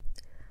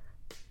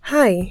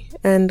Hi,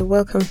 and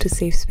welcome to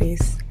Safe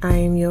Space. I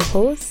am your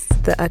host,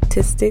 the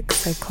artistic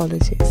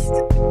psychologist.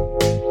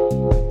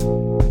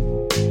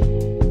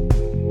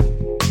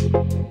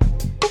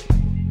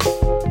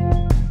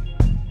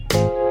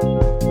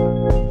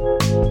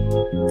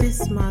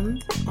 This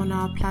month, on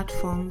our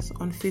platforms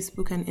on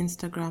Facebook and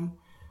Instagram,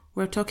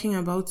 we're talking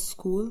about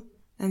school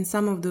and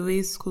some of the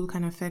ways school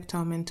can affect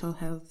our mental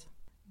health.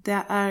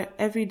 There are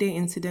everyday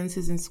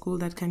incidences in school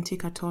that can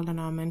take a toll on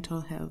our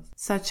mental health,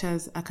 such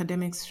as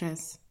academic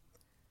stress.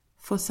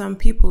 For some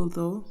people,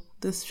 though,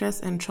 the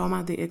stress and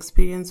trauma they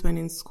experience when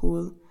in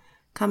school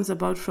comes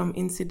about from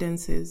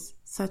incidences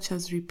such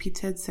as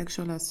repeated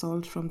sexual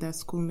assault from their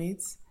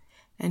schoolmates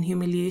and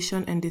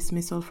humiliation and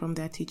dismissal from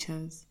their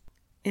teachers.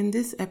 In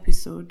this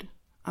episode,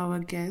 our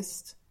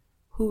guest,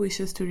 who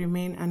wishes to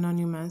remain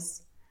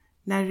anonymous,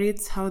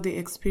 narrates how they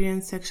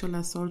experienced sexual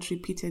assault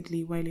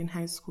repeatedly while in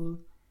high school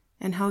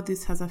and how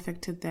this has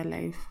affected their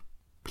life.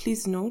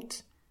 Please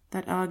note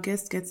that our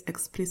guest gets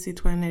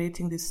explicit while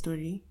narrating this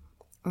story,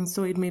 and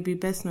so it may be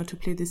best not to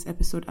play this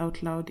episode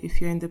out loud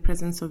if you're in the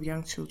presence of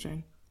young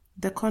children.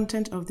 The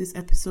content of this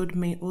episode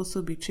may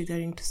also be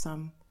triggering to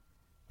some.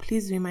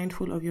 Please be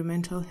mindful of your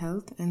mental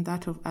health and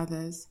that of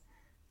others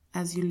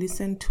as you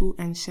listen to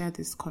and share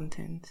this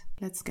content.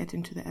 Let's get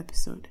into the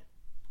episode.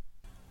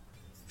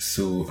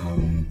 So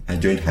I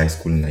joined high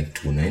school in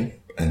 2009,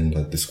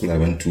 and the school I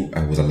went to,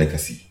 I was a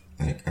legacy.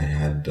 I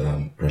had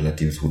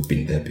relatives who'd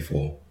been there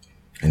before,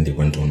 and they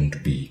went on to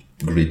be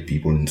great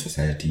people in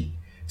society.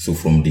 So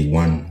from day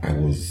one, I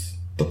was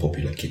the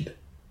popular kid.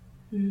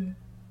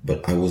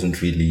 But I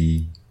wasn't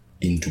really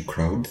into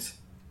crowds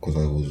because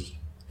I was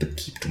the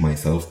keep to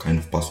myself kind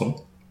of person.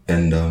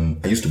 And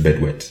I used to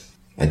bedwet.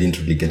 I didn't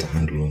really get a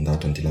handle on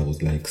that until I was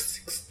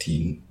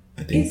 16,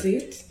 I think. Is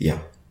it?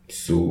 Yeah.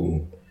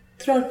 So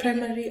throughout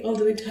primary all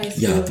the way to high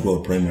school? Yeah,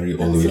 throughout primary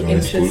all the way to high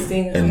school.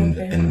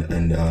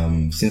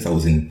 And since I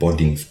was in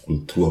boarding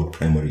school throughout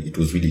primary, it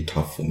was really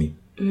tough for me.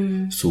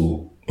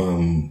 So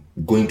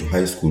going to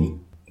high school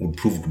would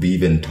prove to be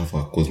even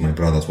tougher because my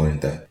brothers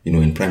weren't there.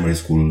 In primary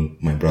school,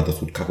 my brothers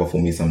would cover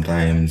for me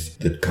sometimes.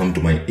 They'd come to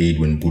my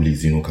aid when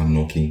bullies, come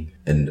knocking.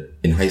 And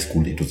in high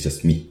school, it was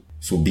just me.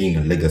 So being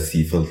a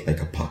legacy felt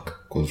like a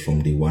perk because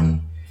from day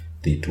one,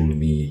 they told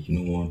me, you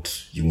know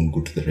what, you won't go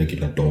to the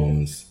regular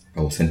dorms.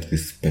 I was sent to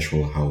this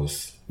special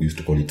house. We used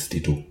to call it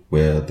Stato,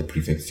 where the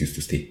prefects used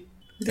to stay.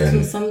 This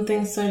was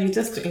something, sorry,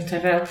 just to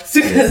interrupt,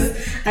 because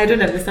I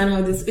don't understand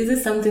how this, is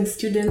it something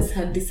students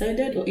had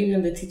decided or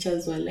even the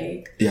teachers were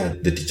like? Yeah,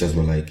 the teachers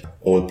were like,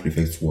 all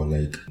prefects were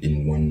like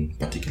in one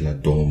particular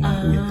dorm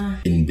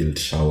with inbuilt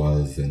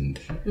showers and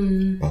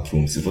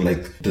bathrooms. It was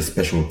like the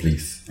special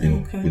place,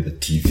 with the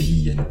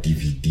TV and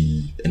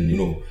DVD.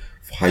 And,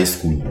 for high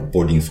school,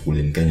 boarding school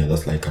in Kenya,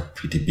 that's like a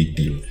pretty big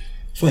deal.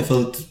 So I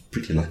felt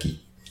pretty lucky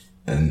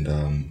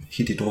and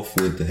hit it off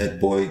with the head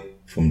boy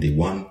from day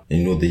one.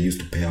 And they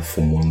used to pair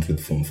Form 1s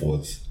with Form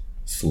 4s.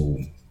 So,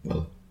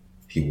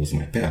 he was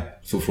my pair.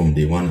 So from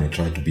day one, I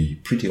tried to be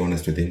pretty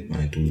honest with him.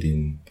 I told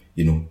him,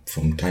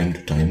 from time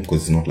to time,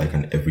 because it's not like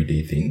an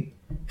everyday thing,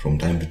 from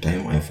time to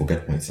time, I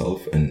forget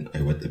myself and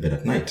I wet the bed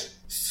at night.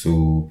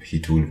 So he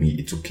told me,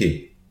 it's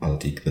okay. I'll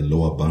take the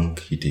lower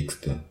bunk. He takes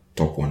the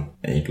top one.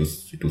 And it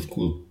was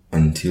cool.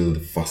 Until the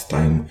first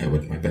time I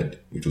wet my bed,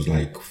 which was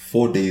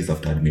 4 days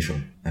after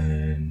admission.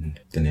 And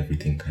then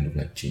everything kind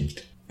of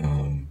changed.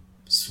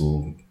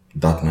 So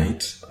that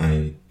night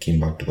I came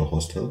back to the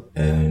hostel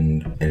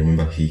and I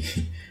remember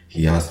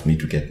he asked me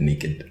to get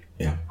naked.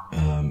 Yeah.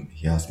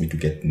 He asked me to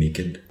get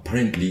naked.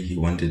 Apparently he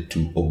wanted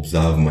to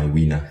observe my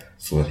wiener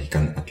so that he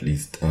can at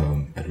least,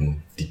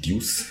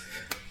 deduce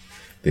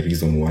the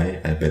reason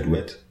why I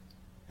bedwet.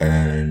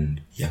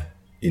 And yeah,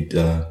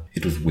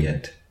 it was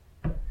weird.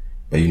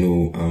 But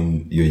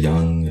you're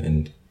young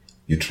and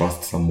you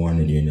trust someone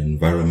and you're in an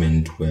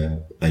environment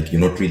where you're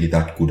not really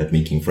that good at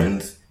making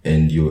friends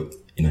and you're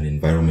in an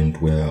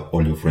environment where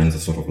all your friends are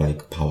sort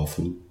of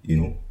powerful,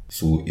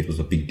 So it was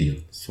a big deal.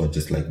 So I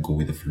just go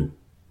with the flow.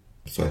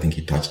 So I think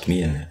he touched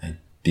me. I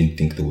didn't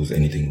think there was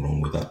anything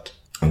wrong with that.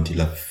 Until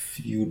a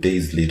few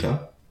days later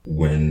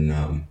when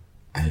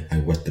I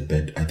wet the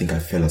bed. I think I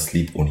fell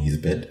asleep on his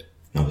bed,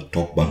 now the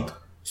top bunk.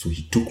 So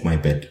he took my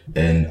bed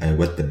and I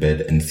wet the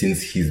bed. And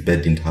since his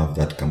bed didn't have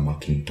that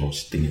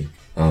Macintosh thingy,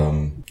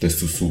 the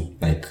susu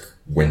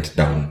went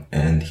down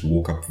and he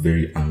woke up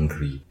very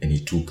angry and he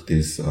took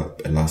these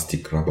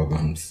elastic rubber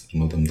bands,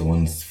 them, the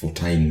ones for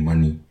tying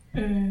money.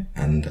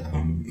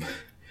 And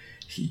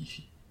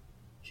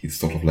he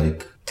sort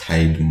of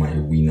tied my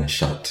wiener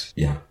shut.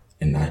 Yeah.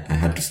 And I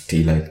had to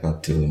stay like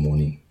that till the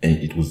morning. And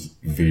it was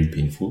very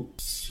painful.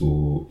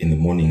 So in the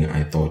morning,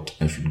 I thought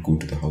I should go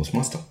to the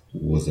housemaster, who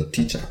was a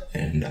teacher.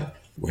 And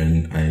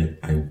when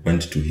I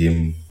went to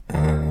him,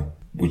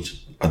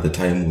 which at the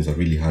time was a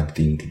really hard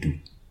thing to do,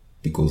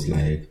 because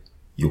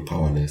you're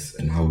powerless.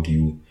 And how do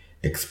you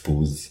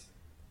expose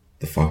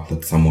the fact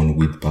that someone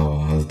with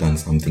power has done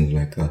something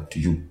like that to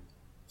you?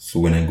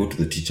 So when I go to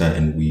the teacher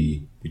and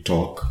we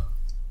talk,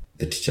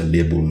 the teacher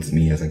labels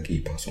me as a gay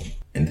person.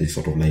 And they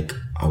sort of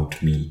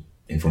out me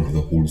in front of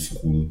the whole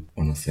school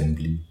on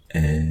assembly,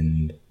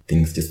 and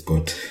things just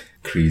got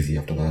crazy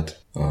after that.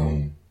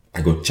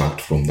 I got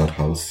chucked from that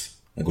house.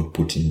 I got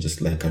put in just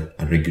like a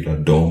regular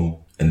dorm,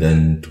 and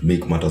then to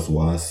make matters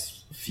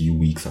worse, a few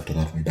weeks after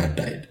that, my dad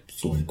died.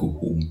 So I go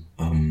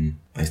home.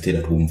 I stayed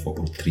at home for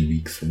about 3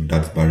 weeks for my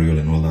dad's burial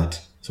and all that.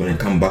 So when I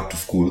come back to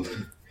school,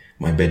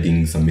 my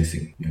beddings are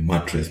missing, my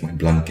mattress, my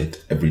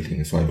blanket,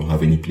 everything. So I don't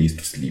have any place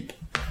to sleep.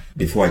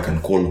 Before I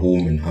can call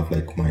home and have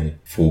like my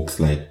folks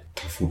like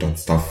food and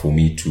stuff for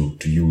me to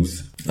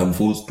use, I'm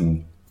forced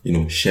to,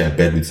 share a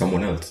bed with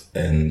someone else.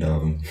 And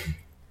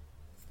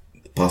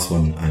the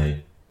person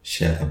I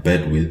share a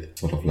bed with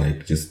sort of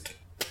like just...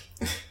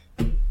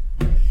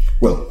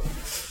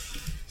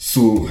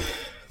 So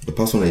the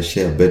person I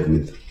share a bed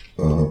with,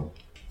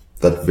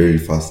 that very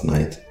first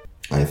night,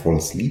 I fall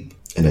asleep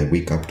and I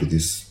wake up to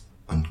this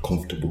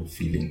uncomfortable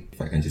feeling,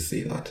 if I can just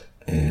say that.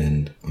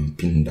 And I'm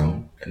pinned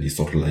down and he's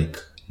sort of like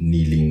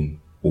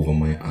kneeling over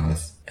my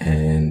ass.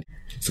 And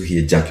so he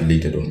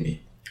ejaculated on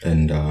me.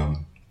 And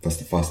that's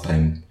the first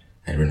time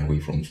I ran away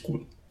from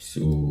school.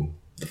 So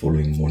the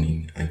following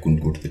morning, I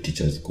couldn't go to the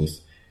teachers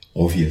because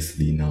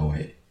obviously now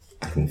I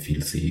don't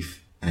feel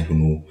safe. I don't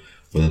know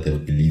whether they'll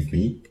believe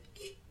me.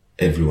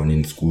 Everyone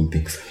in school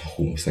thinks I'm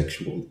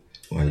homosexual.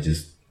 So I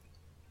just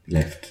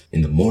left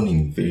in the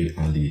morning very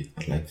early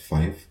at like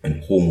 5,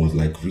 and home was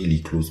like really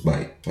close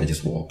by. So I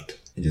just walked.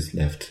 I just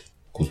left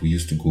because we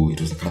used to go,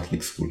 it was a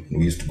Catholic school, and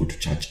we used to go to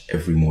church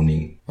every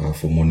morning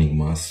for morning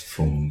mass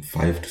from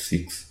 5 to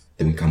 6.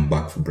 Then we come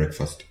back for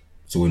breakfast.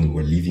 So when we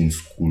were leaving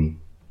school,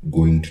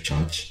 going to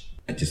church,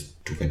 I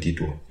just took a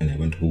detour and I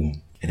went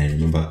home. And I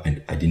remember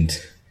I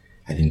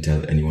didn't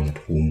tell anyone at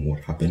home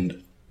what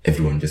happened.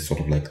 Everyone just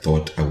sort of like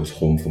thought I was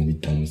home for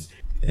midterms.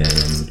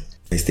 And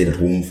I stayed at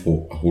home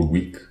for a whole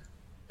week.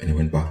 And I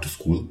went back to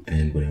school.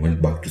 And when I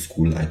went back to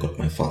school, I got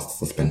my first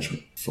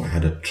suspension. So I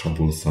had a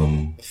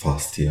troublesome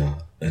first year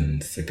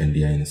and second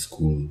year in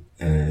school.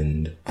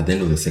 And at the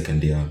end of the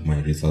second year, my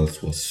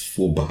results were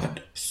so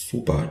bad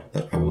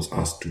that I was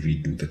asked to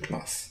redo the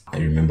class. I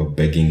remember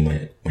begging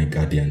my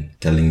guardian,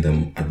 telling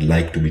them I'd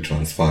like to be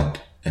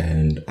transferred.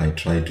 And I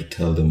tried to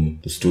tell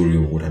them the story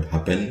of what had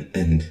happened.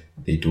 And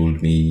they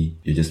told me,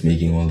 you're just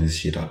making all this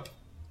shit up.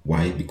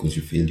 Why? Because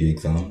you failed your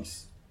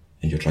exams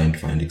and you're trying to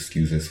find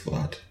excuses for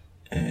that.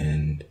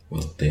 And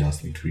well, they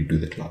asked me to redo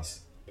the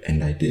class,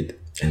 and I did.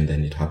 And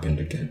then it happened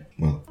again.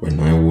 Well, when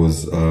I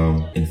was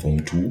in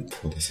Form 2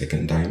 for the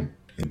second time,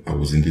 I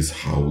was in this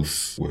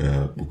house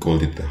where we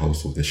called it the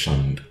House of the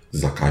Shunned,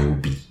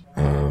 Zakayo B.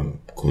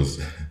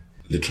 Because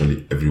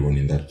literally everyone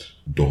in that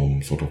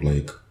dorm sort of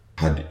like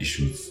had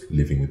issues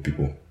living with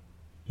people.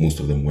 Most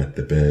of them wet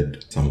the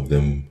bed. Some of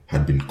them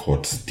had been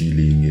caught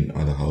stealing in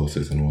other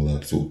houses and all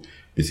that. So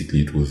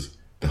basically it was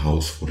the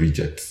house for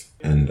rejects.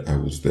 And I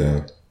was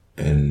there.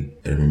 And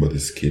I remember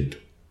this kid,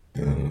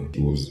 he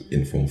was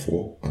in Form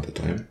 4 at the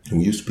time. And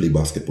we used to play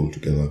basketball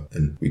together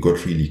and we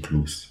got really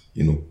close,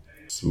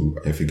 So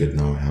I figured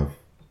now I have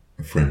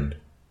a friend.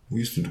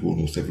 We used to do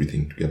almost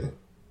everything together.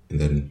 And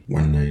then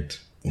one night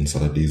on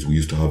Saturdays, we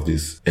used to have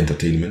this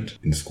entertainment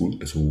in school.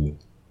 And so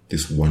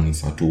this one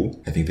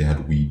Sato, I think they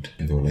had weed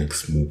and they were like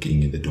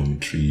smoking in the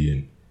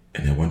dormitory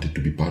and I wanted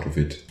to be part of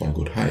it. So I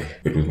got high.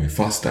 It was my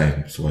first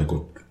time, so I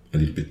got a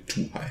little bit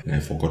too high and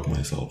I forgot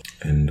myself.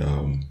 And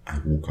I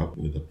woke up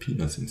with a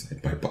penis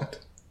inside my butt.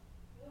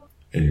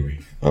 Anyway,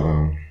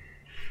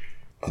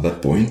 at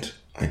that point,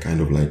 I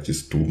kind of like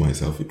just told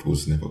myself it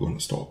was never going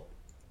to stop.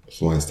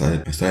 So I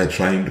started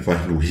trying to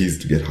find ways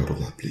to get out of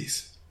that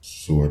place.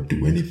 So I'd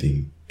do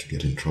anything to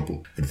get in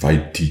trouble. I'd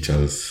fight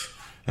teachers.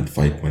 I'd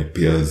fight my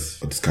peers.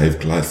 I'd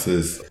skive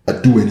classes.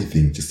 I'd do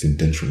anything just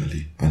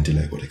intentionally until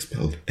I got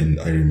expelled. And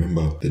I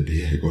remember the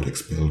day I got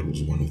expelled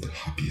was one of the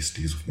happiest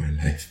days of my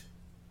life.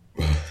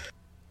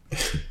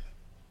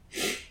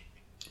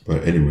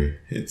 But anyway,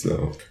 it's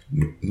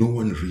no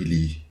one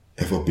really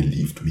ever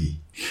believed me,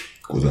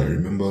 because I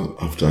remember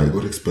after I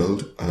got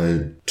expelled,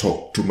 I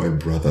talked to my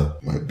brother,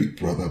 my big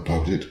brother,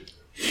 about it,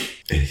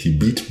 and he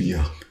beat me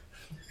up.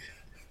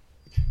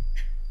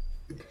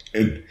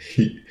 And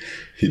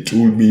he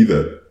told me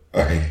that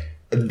I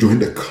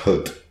joined a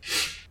cult,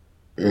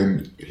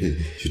 and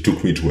he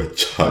took me to a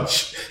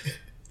church.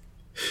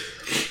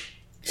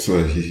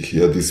 So he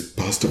had this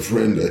pastor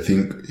friend, I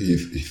think he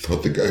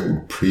thought the guy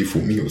would pray for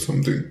me or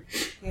something.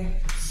 Yeah.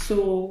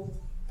 So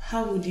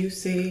how would you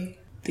say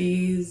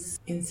these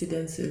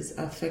incidences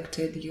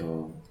affected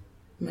your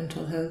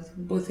mental health,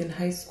 both in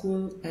high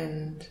school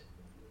and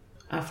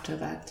after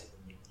that?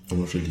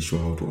 I'm not really sure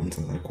how to answer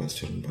that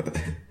question, but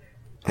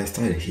I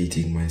started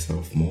hating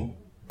myself more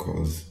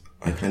because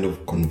I kind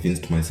of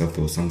convinced myself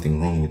there was something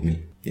wrong with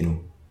me.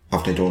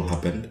 After it all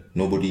happened,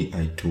 nobody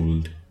I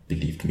told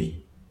believed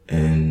me.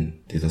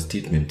 And there's a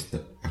statement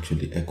that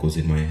actually echoes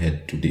in my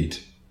head to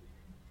date.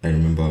 I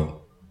remember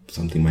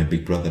something my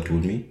big brother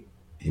told me.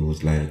 He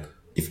was like,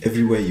 if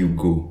everywhere you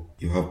go,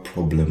 you have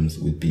problems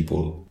with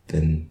people,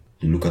 then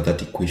you look at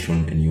that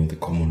equation and you're the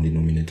common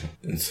denominator.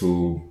 And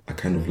so I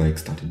kind of like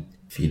started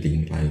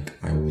feeling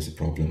like I was a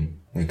problem.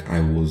 Like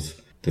I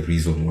was the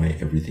reason why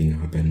everything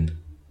happened.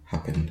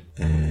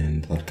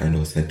 And that kind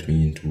of sent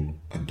me into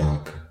a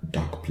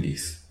dark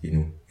place, I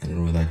don't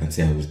know whether I can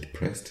say I was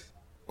depressed,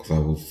 because I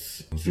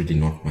was really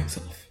not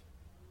myself.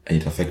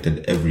 And it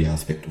affected every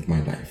aspect of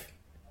my life.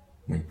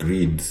 My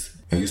grades,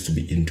 I used to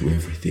be into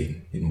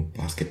everything,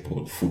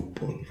 basketball,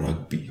 football,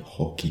 rugby,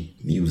 hockey,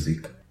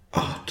 music,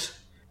 art.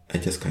 I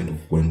just kind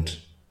of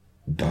went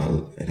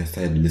dull, and I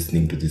started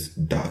listening to this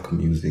dark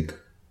music,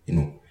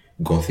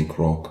 gothic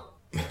rock.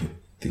 I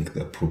think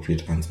the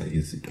appropriate answer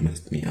is it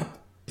messed me up.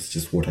 It's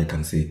just what I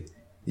can say.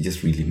 It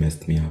just really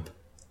messed me up.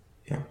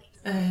 Yeah.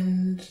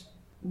 And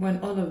when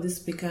all of this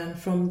began,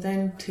 from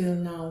then till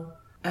now,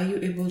 are you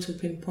able to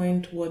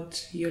pinpoint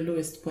what your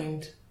lowest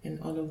point in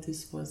all of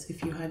this was,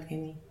 if you had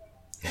any?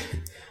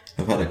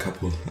 I've had a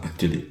couple,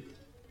 actually.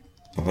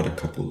 I've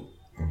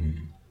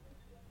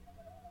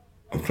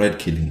tried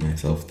killing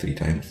myself 3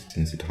 times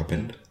since it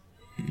happened.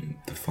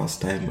 The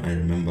first time I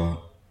remember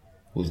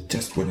was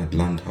just when I'd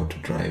learned how to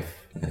drive.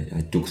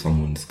 I took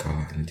someone's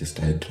car and I just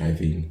started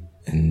driving,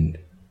 and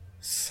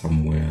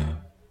somewhere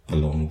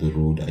along the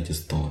road I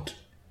just thought,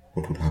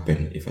 what would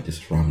happen if I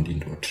just rammed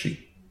into a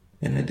tree?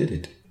 And I did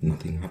it.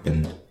 Nothing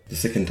happened. The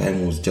second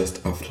time was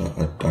just after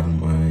I'd done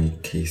my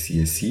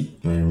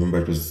KCSE. I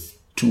remember it was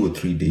 2 or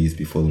 3 days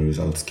before the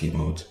results came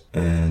out,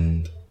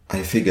 and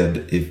I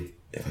figured if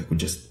I could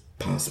just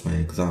pass my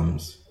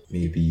exams,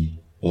 maybe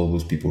all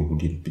those people who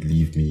didn't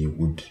believe me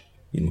would,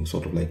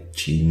 sort of like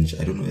change.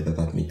 I don't know whether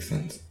that makes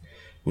sense.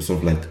 Would sort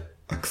of like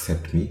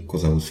accept me,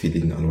 because I was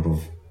feeling a lot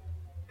of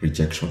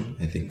rejection.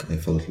 I think I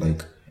felt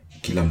like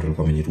kila mtu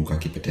alikuwa ameniruka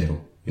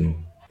kipetero,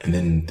 And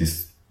then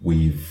this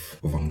wave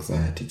of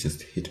anxiety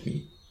just hit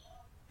me.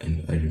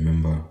 And I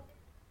remember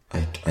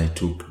I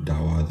took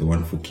dawa, the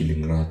one for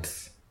killing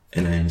rats,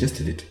 and I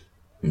ingested it,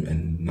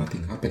 and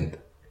nothing happened.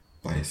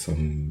 By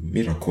some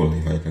miracle,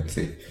 if I can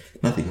say.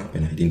 Nothing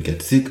happened. I didn't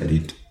get sick.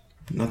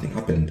 Nothing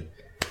happened.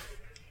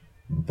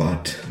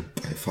 But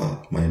by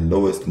far, my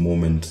lowest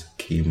moment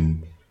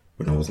came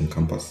when I was in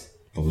campus.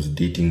 I was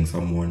dating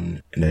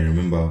someone, and I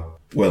remember,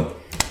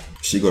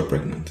 she got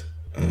pregnant,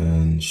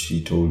 and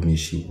she told me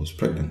she was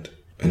pregnant.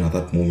 And at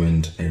that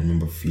moment, I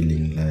remember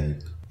feeling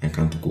like I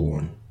can't go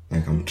on.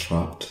 Like I'm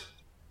trapped.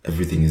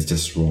 Everything is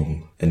just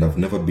wrong. And I've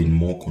never been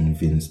more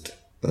convinced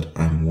that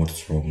I'm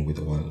what's wrong with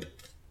the world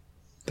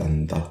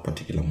than that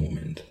particular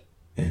moment.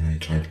 And I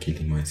tried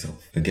killing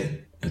myself.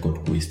 Again, I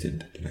got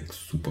wasted, like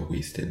super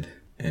wasted.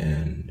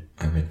 And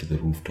I went to the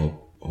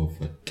rooftop of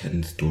a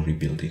 10-story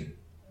building,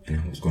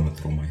 and I was gonna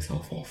throw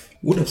myself off.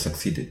 Would have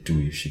succeeded too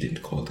if she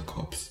didn't call the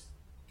cops.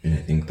 And I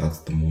think that's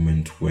the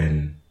moment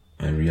when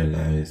I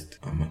realized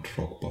I'm at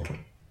rock bottom,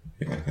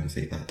 if I can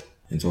say that.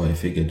 And so I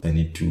figured I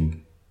need to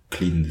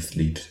clean the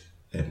slate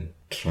and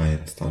try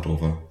and start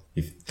over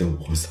if there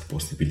was a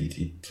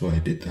possibility. So I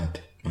did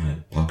that.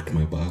 I packed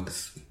my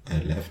bags,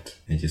 I left,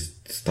 and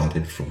just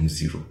started from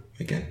zero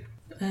again.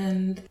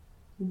 And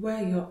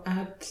where you're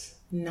at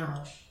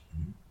now,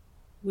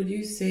 would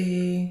you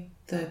say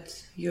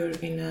that you're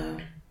in a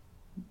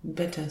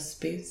better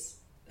space?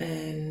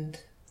 And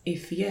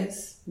if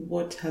yes,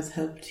 what has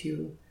helped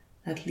you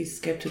at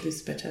least get to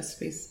this better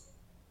space?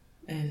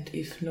 And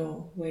if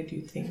no, where do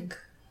you think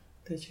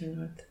that you're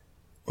not?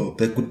 Well,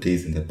 there are good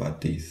days and there are bad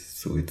days.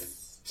 So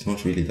it's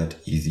not really that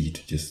easy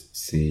to just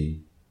say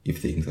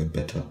if things are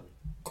better.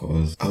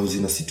 Because I was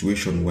in a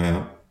situation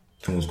where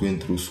I was going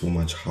through so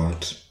much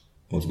hurt.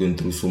 I was going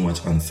through so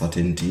much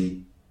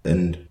uncertainty.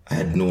 And I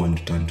had no one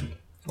to turn to.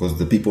 Because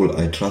the people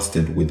I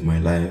trusted with my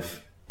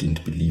life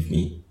didn't believe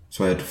me.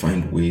 So I had to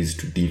find ways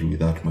to deal with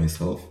that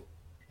myself.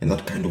 And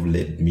that kind of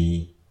led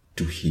me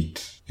to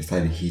hate. I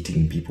started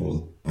hating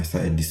people. I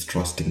started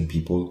distrusting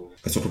people.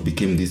 I sort of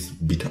became this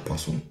bitter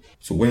person.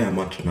 So where I'm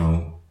at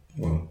now,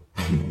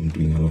 I'm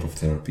doing a lot of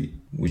therapy,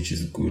 which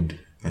is good,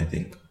 I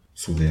think.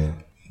 So there are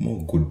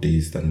more good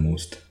days than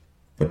most.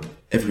 But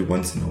every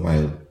once in a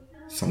while,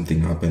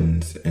 something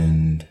happens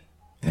and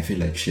I feel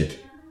like shit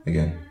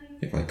again,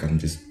 if I can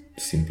just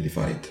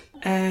simplify it.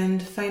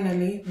 And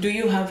finally, do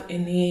you have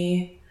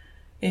any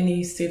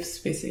safe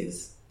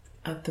spaces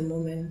at the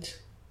moment?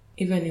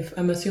 Even if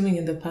I'm assuming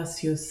in the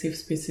past your safe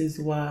spaces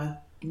were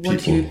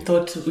what you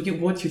thought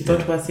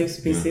were safe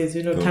spaces,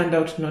 turned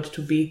out not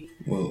to be.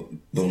 Well,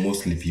 they're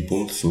mostly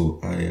people,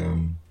 so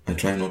I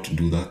try not to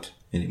do that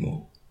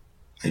anymore.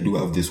 I do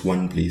have this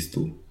one place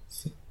though.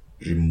 It's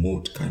a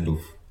remote kind of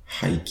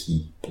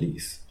high-key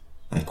place.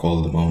 I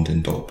call the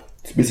mountaintop.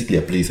 It's basically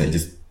a place I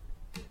just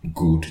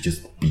go to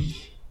just be.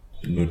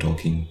 No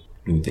talking,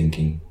 no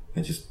thinking.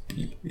 I just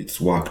be.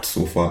 It's worked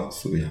so far,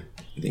 so yeah,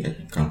 I think I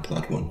can count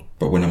that one.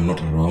 But when I'm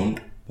not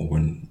around, or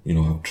when,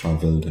 I've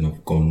traveled and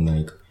I've gone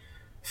like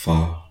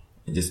far,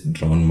 I just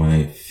drown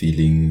my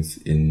feelings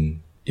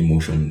in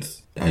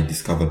emotions. I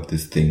discovered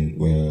this thing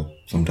where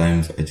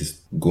sometimes I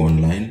just go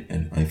online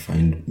and I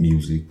find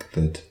music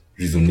that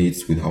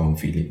resonates with how I'm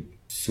feeling.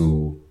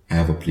 So I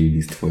have a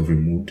playlist for every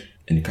mood,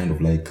 and it kind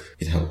of like,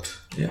 it helped.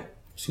 Yeah.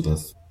 So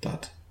that's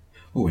that.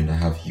 Oh, and I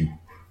have you.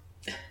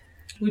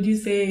 Would you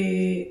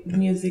say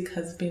music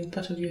has been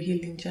part of your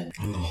healing journey?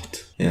 A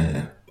lot.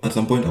 Yeah. At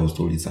some point I was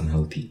told it's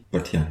unhealthy.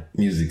 But yeah,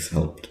 music's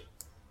helped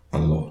a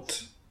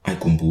lot. I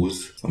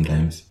compose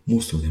sometimes.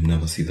 Most of them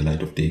never see the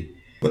light of day.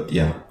 But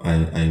yeah,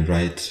 I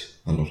write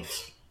a lot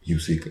of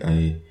music.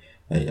 I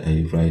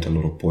write a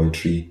lot of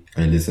poetry.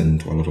 I listen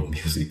to a lot of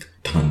music.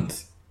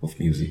 Tons of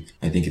music.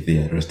 I think if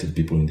they arrested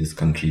people in this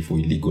country for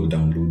illegal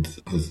downloads,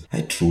 because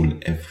I troll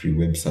every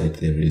website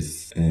there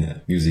is.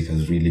 Music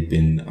has really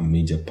been a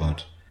major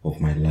part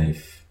of my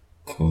life.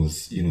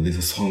 Because, there's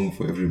a song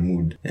for every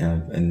mood. Yeah,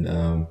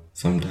 and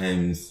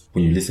sometimes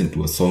when you listen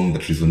to a song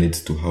that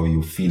resonates to how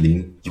you're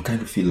feeling, you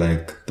kind of feel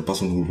like the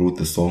person who wrote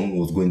the song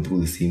was going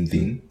through the same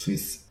thing. So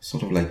it's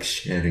sort of like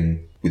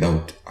sharing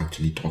without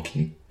actually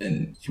talking.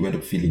 And you end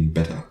up feeling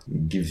better.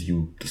 It gives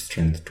you the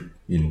strength to,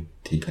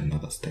 take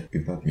another step,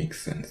 if that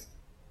makes sense.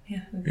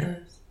 Yeah, it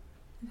does.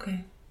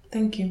 Okay.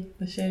 Thank you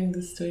for sharing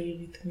this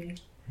story with me.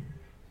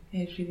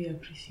 I really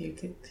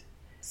appreciate it.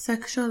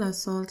 Sexual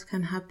assault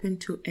can happen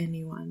to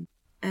anyone,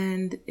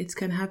 and it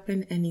can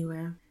happen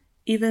anywhere,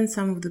 even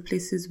some of the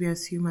places we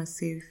assume are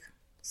safe,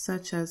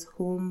 such as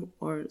home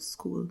or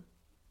school.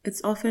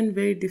 It's often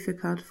very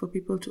difficult for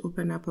people to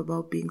open up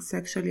about being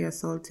sexually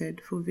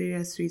assaulted for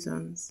various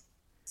reasons.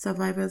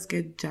 Survivors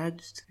get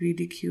judged,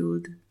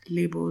 ridiculed,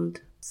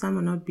 labeled, some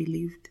are not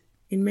believed.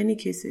 In many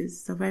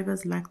cases,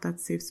 survivors lack that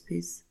safe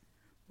space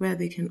where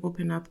they can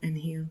open up and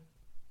heal.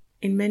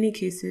 In many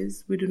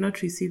cases, we do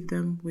not receive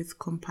them with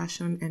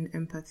compassion and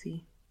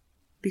empathy.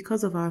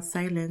 Because of our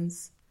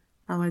silence,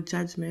 our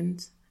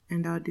judgment,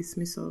 and our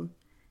dismissal,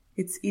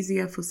 it's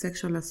easier for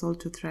sexual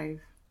assault to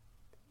thrive.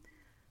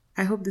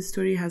 I hope this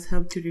story has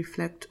helped you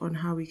reflect on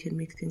how we can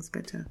make things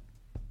better,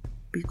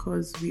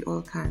 because we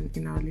all can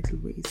in our little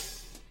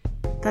ways.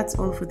 That's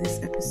all for this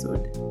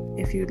episode.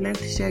 If you'd like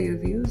to share your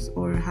views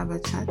or have a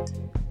chat,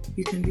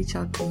 you can reach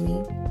out to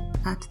me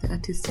at The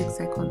Artistic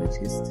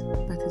Psychologist,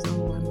 that is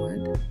all one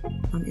word,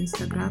 on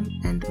Instagram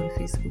and on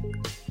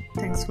Facebook.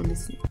 Thanks for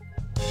listening.